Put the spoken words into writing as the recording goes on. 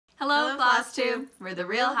Flosstube. We're the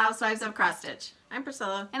Real Housewives of Cross Stitch. I'm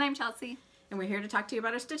Priscilla. And I'm Chelsea. And we're here to talk to you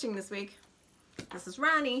about our stitching this week. This is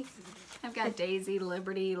Ronnie. I've got Daisy,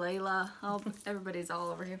 Liberty, Layla. Oh, everybody's all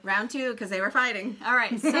over here. Round two, because they were fighting. All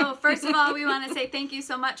right, so first of all, we want to say thank you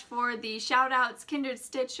so much for the shout-outs, Kindred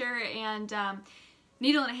Stitcher and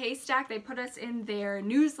Needle in a Haystack. They put us in their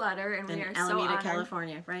newsletter, and we are so honored. Alameda,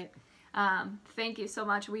 California, right? Thank you so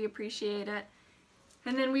much. We appreciate it.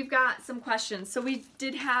 And then we've got some questions. So we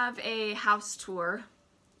did have a house tour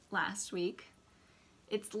last week.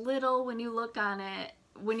 It's little when you look on it.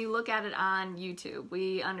 When you look at it on YouTube.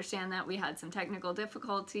 We understand that we had some technical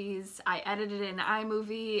difficulties. I edited it in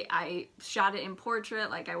iMovie. I shot it in portrait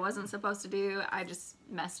like I wasn't supposed to do. I just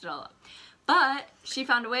messed it all up. But she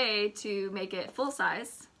found a way to make it full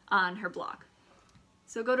size on her blog.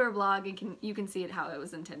 So go to her blog and you can see it how it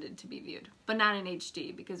was intended to be viewed. But not in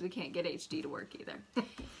HD because we can't get HD to work either.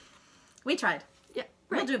 We tried. Yeah,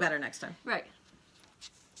 right. We'll do better next time. Right.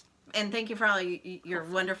 And thank you for all your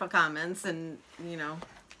wonderful comments. And, you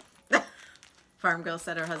know, Farm Girl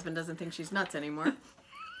said her husband doesn't think she's nuts anymore.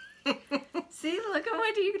 See, look at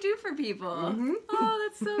what you do for people. Mm-hmm. Oh,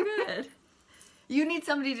 that's so good. You need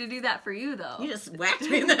somebody to do that for you, though. You just whacked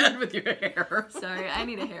me in the head with your hair. Sorry, I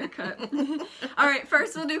need a haircut. All right,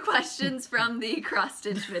 first we'll do questions from the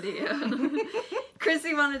cross-stitch video.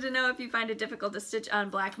 Chrissy wanted to know if you find it difficult to stitch on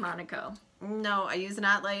black Monaco. No, I use an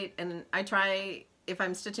Light, and I try, if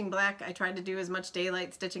I'm stitching black, I try to do as much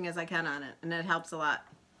daylight stitching as I can on it, and it helps a lot.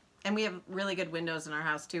 And we have really good windows in our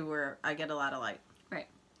house, too, where I get a lot of light. Right.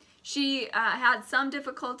 She had some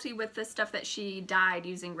difficulty with the stuff that she dyed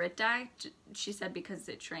using Rit dye. She said because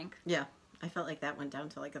it shrank. Yeah, I felt like that went down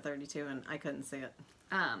to like a 32 and I couldn't see it.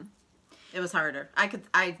 It was harder.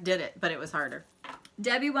 I did it, but it was harder.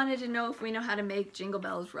 Debbie wanted to know if we know how to make Jingle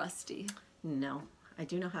Bells rusty. No, I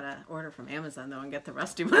do know how to order from Amazon though and get the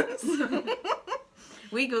rusty ones.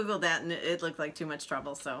 We Googled that and it looked like too much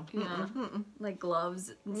trouble, so. Yeah, like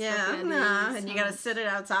gloves and stuff. Yeah, and you gotta sit it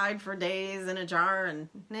outside for days in a jar and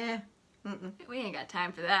nah. We ain't got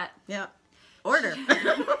time for that. Yeah. Order.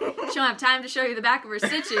 She don't have time to show you the back of her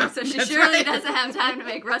stitching, so she surely doesn't have time to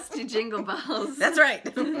make rusty jingle bells. That's right.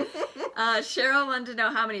 Cheryl wanted to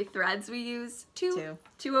know how many threads we use. Two.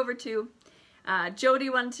 2 over 2. Jody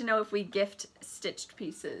wanted to know if we gift stitched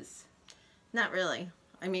pieces. Not really.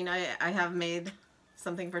 I mean, I have made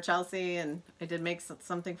something for Chelsea, and I did make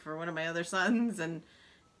something for one of my other sons, and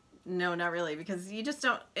no, not really, because you just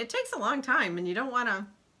don't, it takes a long time, and you don't want to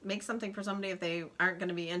make something for somebody if they aren't going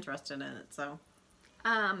to be interested in it, so.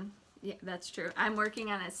 Yeah, that's true. I'm working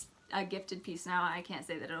on a gifted piece now. I can't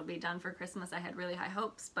say that it'll be done for Christmas. I had really high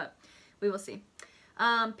hopes, but we will see.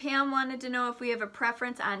 Pam wanted to know if we have a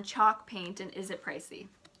preference on chalk paint, and is it pricey?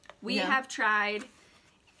 We have tried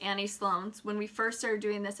Annie Sloan's. When we first started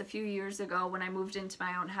doing this a few years ago, when I moved into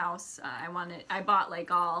my own house, I bought like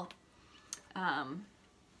all,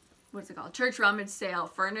 what's it called? Church rummage sale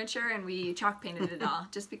furniture, and we chalk painted it all.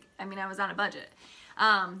 I mean, I was on a budget.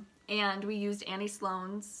 And we used Annie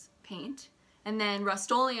Sloan's paint. And then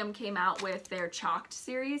Rust-Oleum came out with their chalked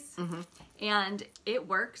series, and it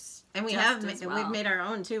works. And we've made our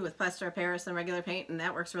own too with plaster of Paris and regular paint, and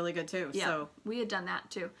that works really good too. Yeah, so we had done that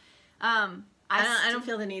too. I don't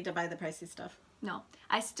feel the need to buy the pricey stuff. No,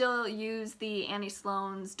 I still use the Annie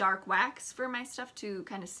Sloan's dark wax for my stuff to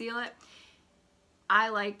kind of seal it. I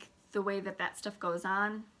like the way that stuff goes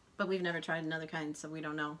on. But we've never tried another kind, so we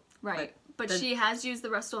don't know. Right. But she has used the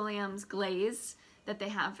Rust-Oleum's glaze that they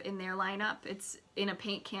have in their lineup. It's in a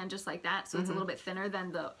paint can just like that, so it's a little bit thinner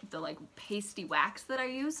than the like pasty wax that I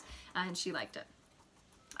use, and she liked it.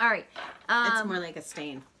 All right. It's more like a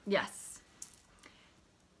stain. Yes.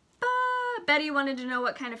 Betty wanted to know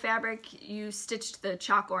what kind of fabric you stitched the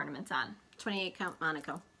chalk ornaments on. 28 count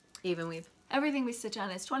Monaco, even weave. Everything we stitch on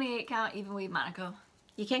is 28 count, even weave Monaco.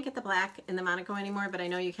 You can't get the black in the Monaco anymore, but I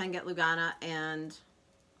know you can get Lugana and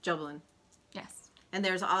Jobelin. Yes. And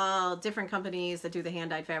there's all different companies that do the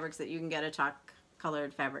hand-dyed fabrics that you can get a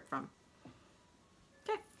chalk-colored fabric from.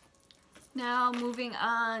 Okay. Now moving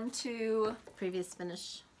on to previous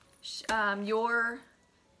finish. Your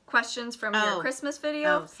questions from your Christmas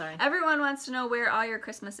video. Oh, sorry. Everyone wants to know where all your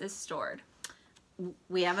Christmas is stored.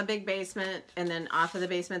 We have a big basement, and then off of the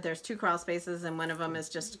basement there's 2 crawl spaces, and one of them is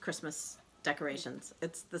just Christmas decorations.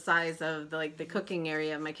 It's the size of the cooking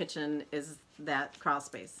area of my kitchen is that crawl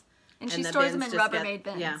space. And she stores them in Rubbermaid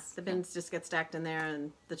bins. Yeah, the bins just get stacked in there,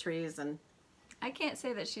 and the trees, and I can't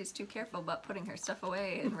say that she's too careful about putting her stuff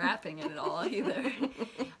away and wrapping it at all either.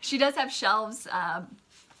 She does have shelves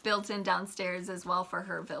built in downstairs as well for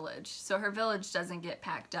her village. So her village doesn't get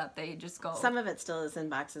packed up. They just go. Some of it still is in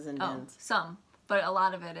boxes and bins. Some. but a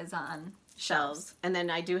lot of it is on shelves. And then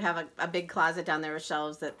I do have a big closet down there with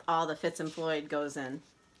shelves that all the Fitz and Floyd goes in.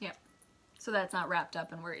 Yep. So that's not wrapped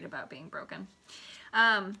up and worried about being broken.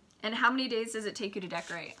 And how many days does it take you to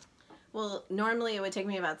decorate? Well, normally it would take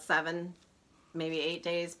me about 7, maybe 8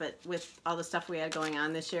 days, but with all the stuff we had going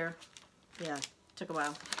on this year, yeah, it took a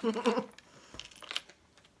while.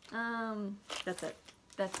 That's it.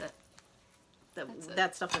 That's it.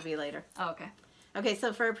 That stuff will be later. Oh, okay. Okay,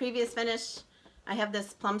 so for a previous finish, I have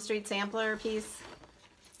this Plum Street sampler piece,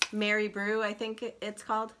 Mary Brew, I think it's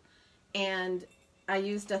called, and I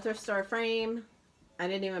used a thrift store frame. I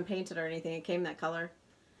didn't even paint it or anything. It came that color.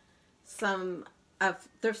 A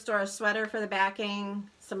thrift store sweater for the backing,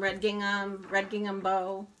 some red gingham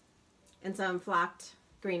bow, and some flocked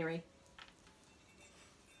greenery.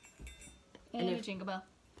 And a jingle bell.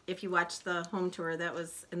 If you watched the home tour, that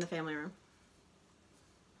was in the family room.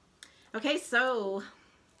 Okay, so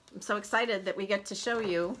I'm so excited that we get to show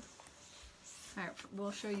you. All right,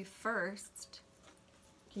 we'll show you first.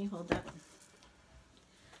 Can you hold that?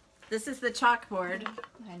 This is the chalkboard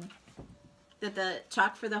that the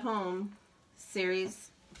Chalk for the Home series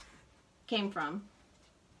came from.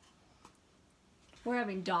 We're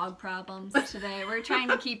having dog problems today. We're trying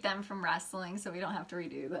to keep them from wrestling so we don't have to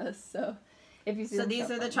redo this. So if you see So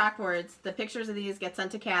these are the chalkboards. The pictures of these get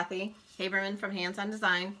sent to Kathy Haberman from Hands On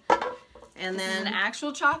Design. And then an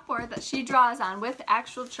actual chalkboard that she draws on with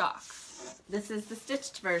actual chalk. This is the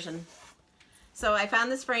stitched version. So I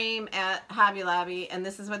found this frame at Hobby Lobby, and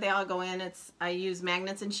this is what they all go in. I use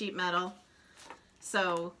magnets and sheet metal.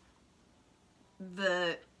 So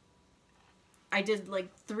I did like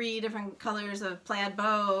 3 different colors of plaid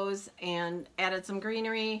bows and added some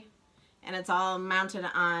greenery, and it's all mounted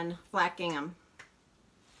on black gingham.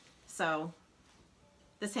 So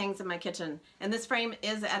this hangs in my kitchen. And this frame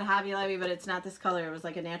is at Hobby Lobby, but it's not this color. It was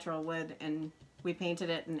like a natural wood, and we painted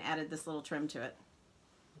it and added this little trim to it.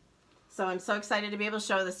 So I'm so excited to be able to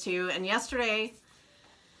show this to you. And yesterday,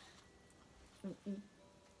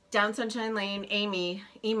 down Sunshine Lane, Amy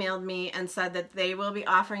emailed me and said that they will be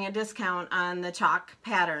offering a discount on the chalk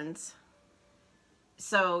patterns.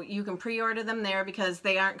 So you can pre-order them there because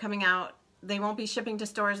they aren't coming out. They won't be shipping to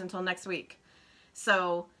stores until next week.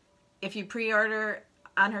 So if you pre-order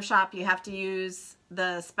on her shop, you have to use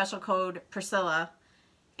the special code Priscilla,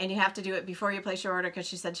 and you have to do it before you place your order because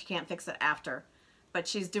she said she can't fix it after. But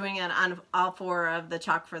she's doing it on all 4 of the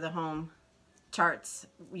Chalk for the Home charts.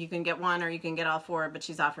 You can get 1 or you can get all 4, but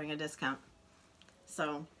she's offering a discount.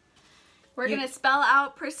 So we're going to spell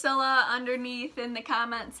out Priscilla underneath in the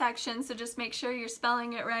comment section, so just make sure you're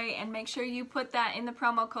spelling it right and make sure you put that in the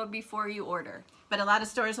promo code before you order. But a lot of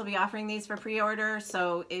stores will be offering these for pre-order,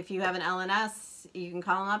 so if you have an LNS, you can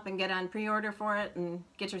call them up and get on pre-order for it and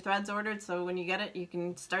get your threads ordered, so when you get it, you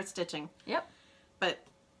can start stitching. Yep. But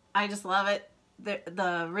I just love it.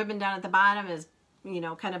 The ribbon down at the bottom is, you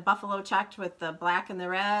know, kind of buffalo checked with the black and the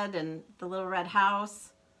red and the little red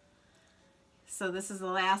house. So this is the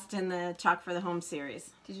last in the Chalk for the Home series.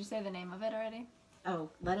 Did you say the name of it already? Oh,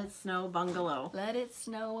 Let It Snow Bungalow. Let It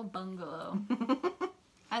Snow Bungalow.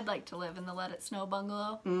 I'd like to live in the Let It Snow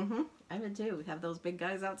Bungalow. Mm-hmm. I would too. Have those big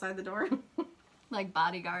guys outside the door. Like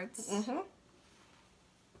bodyguards. Mm-hmm.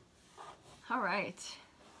 All right.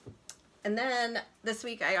 And then this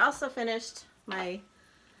week I also finished my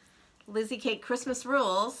Lizzie Cake Christmas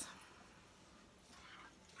Rules.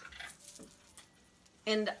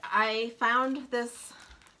 And I found this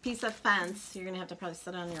piece of fence. You're going to have to probably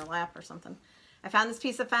sit on your lap or something. I found this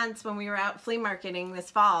piece of fence when we were out flea marketing this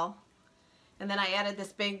fall. And then I added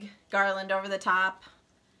this big garland over the top,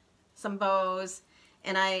 some bows,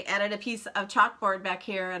 and I added a piece of chalkboard back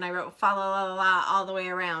here, and I wrote fa la la la all the way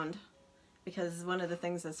around. Because one of the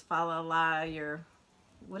things is fa la la your,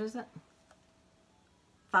 what is it?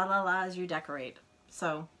 Fa la la as you decorate.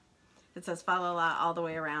 So it says fa la la all the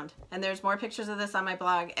way around. And there's more pictures of this on my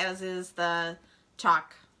blog, as is the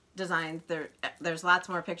chalk design. There's lots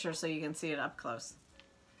more pictures so you can see it up close.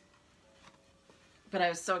 But I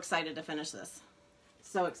was so excited to finish this.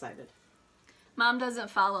 So excited. Mom doesn't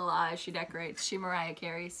follow law as she decorates. She Mariah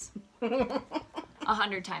Carey's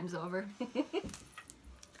 100 times over.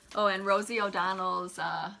 Oh, and Rosie O'Donnell's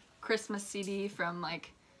Christmas CD from,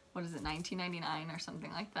 like, what is it, 1999 or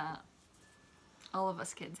something like that. All of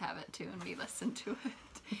us kids have it too, and we listen to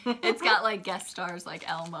it. It's got like guest stars like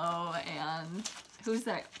Elmo and who's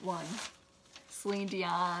that one? Celine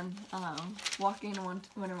Dion, Walking in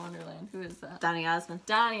Winter Wonderland. Who is that? Donny Osmond.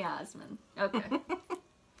 Donny Osmond. Okay.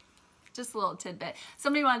 Just a little tidbit.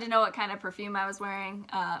 Somebody wanted to know what kind of perfume I was wearing.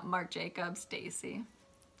 Marc Jacobs, Daisy.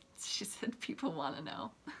 She said people want to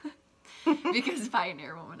know. Because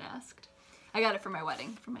Pioneer Woman asked. I got it for my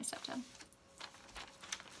wedding, for my stepdad.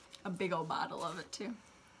 A big old bottle of it, too.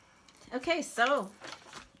 Okay, so,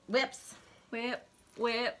 whips. Whip,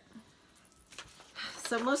 whip.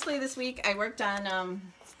 So mostly this week I worked on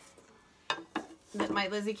my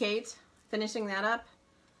Lizzie Kate, finishing that up,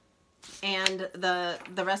 and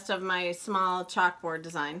the rest of my small chalkboard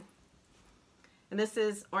design. And this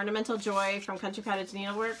is Ornamental Joy from Country Cottage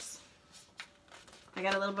Needleworks. I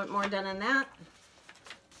got a little bit more done in that.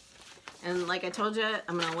 And like I told you,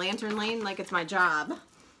 I'm going to lantern lane like it's my job.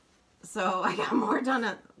 So I got more done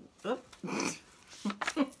at...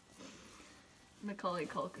 Macaulay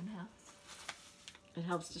Culkin house. It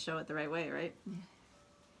helps to show it the right way, right? Yeah.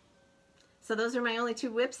 So those are my only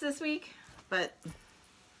 2 whips this week, but...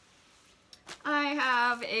 I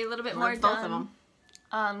have a little bit more both done of them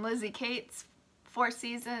on Lizzie Kate's 4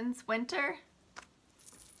 Seasons Winter.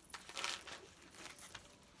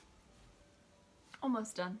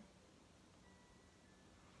 Almost done.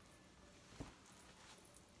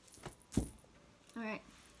 All right.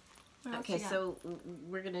 Okay, so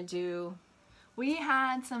we're gonna do... We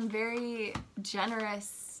had some very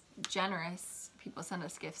generous people send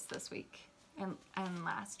us gifts this week and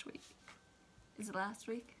last week. Is it last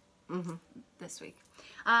week? Mm-hmm. This week.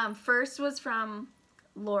 First was from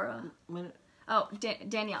Laura.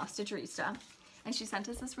 Danielle Stitcherista. And she sent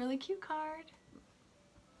us this really cute card.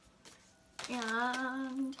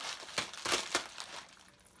 And...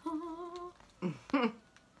 I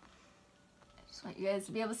just want you guys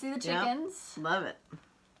to be able to see the chickens. Yep. Love it.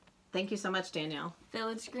 Thank you so much, Danielle.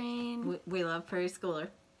 Village Green. We love Prairie Schooler.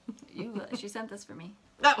 She sent this for me.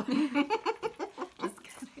 Oh. Just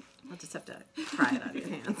kidding. I'll just have to pry it out of your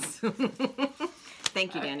hands.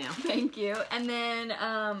 Thank you, Danielle. Thank you. And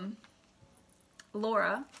then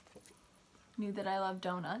Laura knew that I love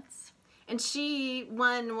donuts. And she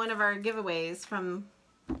won one of our giveaways from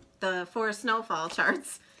the 4 Snowfall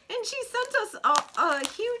charts. And she sent us a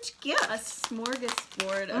huge gift. A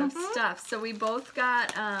smorgasbord of stuff. So we both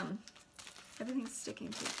got, everything's sticking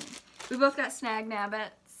to me. We both got Snag Nabbits.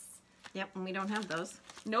 Yep, and we don't have those.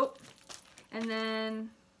 Nope. And then,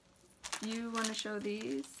 you want to show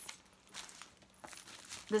these?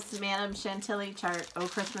 This is Madame Chantilly chart, Oh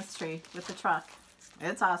Christmas Tree, with the truck.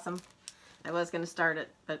 It's awesome. I was going to start it,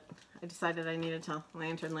 but I decided I needed to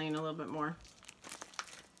lantern lane a little bit more.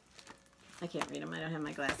 I can't read them. I don't have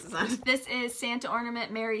my glasses on. This is Santa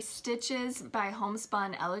Ornament Merry Stitches by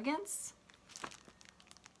Homespun Elegance.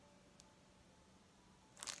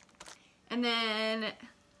 And then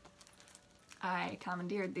I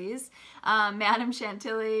commandeered these. Madame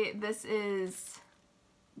Chantilly, this is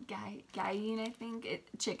Guyene, I think.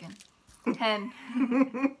 Chicken. Hen.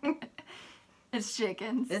 It's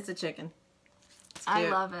chickens. It's a chicken. It's I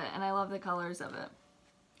love it, and I love the colors of it.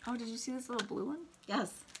 Oh, did you see this little blue one?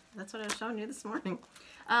 Yes. That's what I was showing you this morning.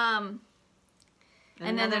 And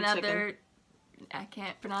then another, chicken. I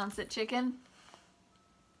can't pronounce it, chicken.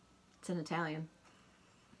 It's in Italian.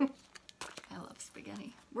 I love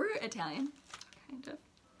spaghetti. We're Italian, kind of.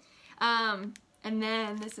 And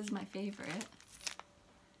then this is my favorite.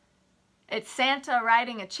 It's Santa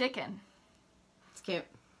riding a chicken. It's cute.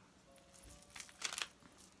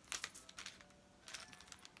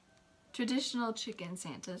 Traditional chicken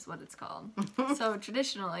Santa is what it's called. So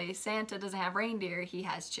traditionally, Santa doesn't have reindeer, he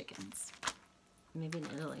has chickens. Maybe in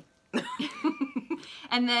Italy.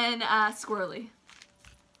 And then Squirrely.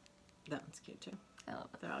 That one's cute too. I love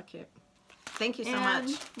it. They're all cute. Thank you so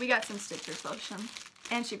much. We got some Stitcher's lotion.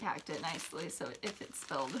 And she packed it nicely, so if it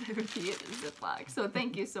spilled, it would be a Ziploc. So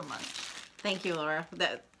thank you so much. Thank you, Laura.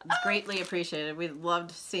 That's greatly appreciated. We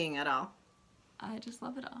loved seeing it all. I just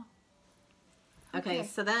love it all. Okay,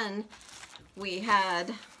 so then we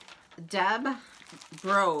had Deb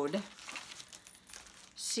Brode.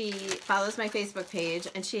 She follows my Facebook page,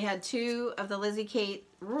 and she had 2 of the Lizzie Kate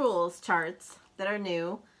rules charts that are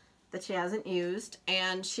new that she hasn't used,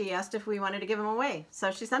 and she asked if we wanted to give them away.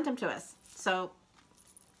 So she sent them to us. So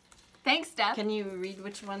thanks, Deb. Can you read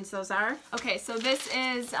which ones those are? Okay, so this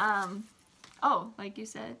is, like you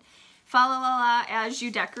said, fa la la la as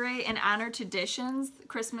you decorate and honor traditions,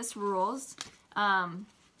 Christmas rules.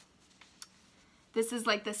 This is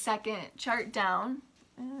like the second chart down.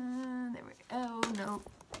 There we go. Oh, no.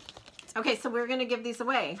 Okay, so we're going to give these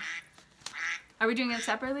away. Are we doing it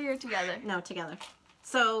separately or together? No, together.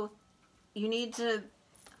 So you need to...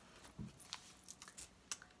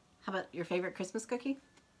 How about your favorite Christmas cookie?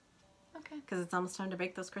 Okay. Because it's almost time to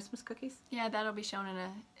bake those Christmas cookies. Yeah, that'll be shown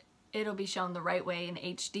it'll be shown the right way in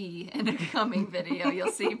HD in a coming video. You'll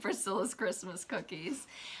see Priscilla's Christmas cookies.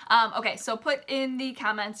 Okay, so put in the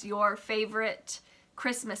comments your favorite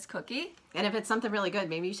Christmas cookie. And if it's something really good,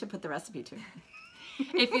 maybe you should put the recipe too.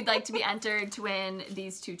 If you'd like to be entered to win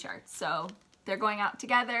these 2 charts. So they're going out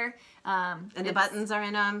together. And the buttons are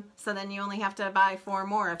in them, so then you only have to buy 4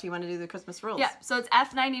 more if you want to do the Christmas rules. Yeah, so it's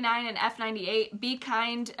F99 and F98. Be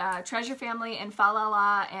kind, treasure family, and fa la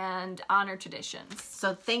la, and honor traditions.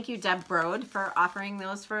 So thank you, Deb Brode, for offering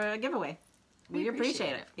those for a giveaway. We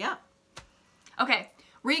appreciate it. Yeah. Okay,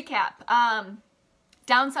 recap.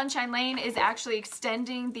 Down Sunshine Lane is actually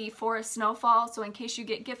extending the Forest Snowfall, so in case you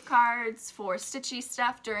get gift cards for stitchy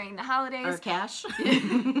stuff during the holidays. Or cash.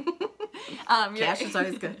 Cash is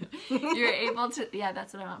always good. You're able to, yeah,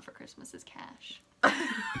 that's what I want for Christmas is cash.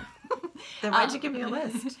 Then why'd you give me a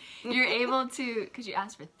list? You're able to, because you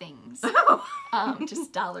asked for things.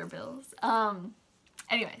 Just dollar bills.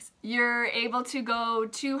 Anyways, you're able to go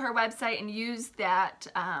to her website and use that.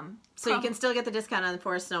 So you can still get the discount on the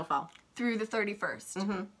Forest Snowfall. Through the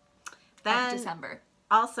 31st of December.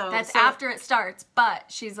 Also, that's after it starts, but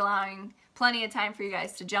she's allowing plenty of time for you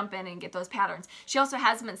guys to jump in and get those patterns. She also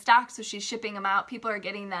has them in stock, so she's shipping them out. People are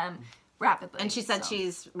getting them rapidly. And she said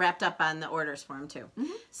she's wrapped up on the orders for them too.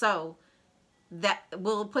 So that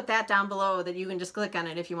we'll put that down below that you can just click on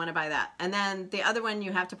it if you want to buy that. And then the other one,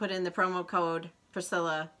 you have to put in the promo code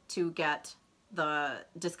Priscilla to get the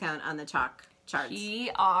discount on the chalk charts.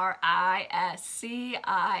 Priscilla.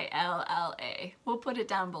 We'll put it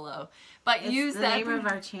down below. But use the that name of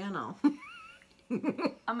our channel.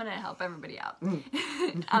 I'm going to help everybody out.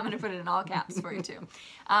 I'm going to put it in all caps for you too.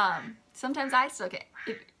 Sometimes I still get,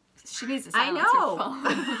 she needs to silence her phone.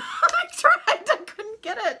 I tried, I couldn't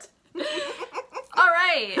get it. All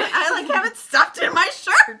right. I like have it stuffed in my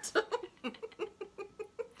shirt.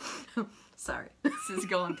 Sorry. This is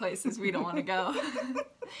going places we don't want to go.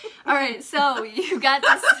 All right, so you got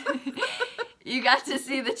to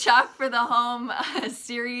see the Chalk for the Home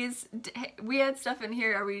series. We had stuff in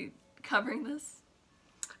here. Are we covering this?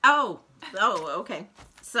 Oh, okay.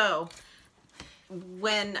 So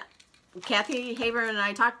when Kathy Haber and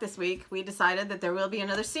I talked this week, we decided that there will be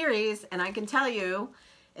another series, and I can tell you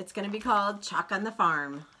it's going to be called Chalk on the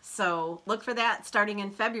Farm. So look for that starting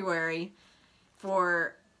in February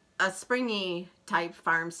for a springy type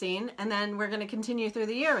farm scene, and then we're going to continue through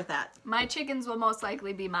the year with that. My chickens will most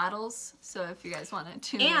likely be models, so if you guys want to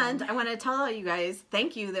tune And in. I want to tell you guys,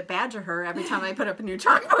 thank you that badger her every time I put up a new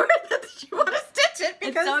chalkboard that you want to stitch it,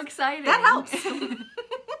 because it's so exciting. That helps.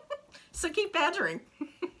 So keep badgering.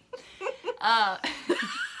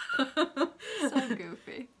 So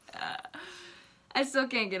goofy. I still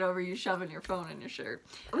can't get over you shoving your phone in your shirt.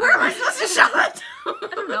 Where am I supposed to shove it?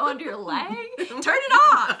 I don't know, under your leg? Turn it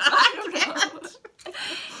off! I can't.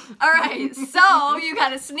 All right, so you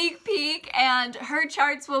got a sneak peek, and her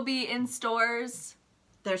charts will be in stores.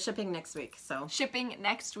 They're shipping next week, so. Shipping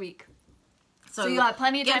next week. So you'll have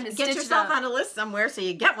plenty of time to stitch get yourself it up. on a list somewhere so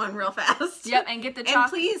you get one real fast. Yep, and get the chalk. And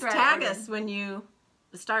please thread tag ordered. us when you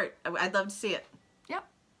start. I'd love to see it. Yep.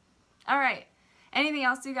 All right. Anything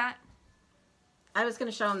else you got? I was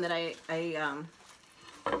going to show them that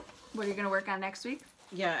What are you going to work on next week?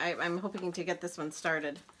 Yeah, I'm hoping to get this one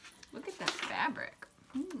started. Look at that fabric.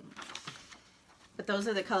 But those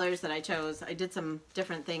are the colors that I chose. I did some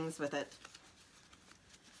different things with it.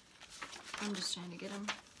 I'm just trying to get them.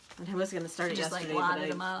 And I was going to start it Just yesterday, like but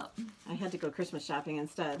wadded them up. I had to go Christmas shopping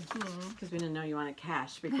instead because we didn't know you wanted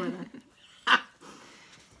cash before that.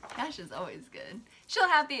 Cash is always good. She'll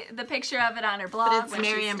have the picture of it on her blog. But it's when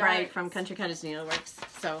she Mary and Bright starts. from Country Cottage Needleworks,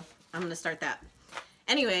 so I'm going to start that.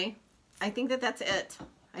 Anyway, I think that that's it.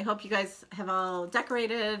 I hope you guys have all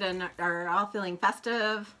decorated and are all feeling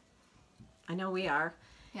festive. I know we are.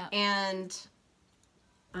 Yeah. And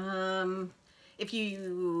if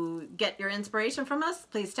you get your inspiration from us,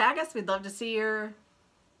 please tag us. We'd love to see your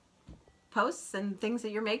posts and things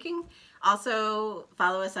that you're making. Also,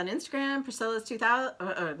 follow us on Instagram, Priscilla's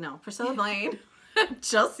 2000, Priscilla Blaine,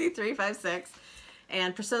 Chelsea 356,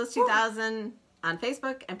 and Priscilla's 2000 on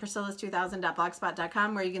Facebook, and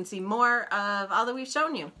priscillas2000.blogspot.com, where you can see more of all that we've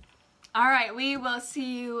shown you. All right, we will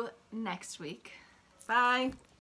see you next week. Bye.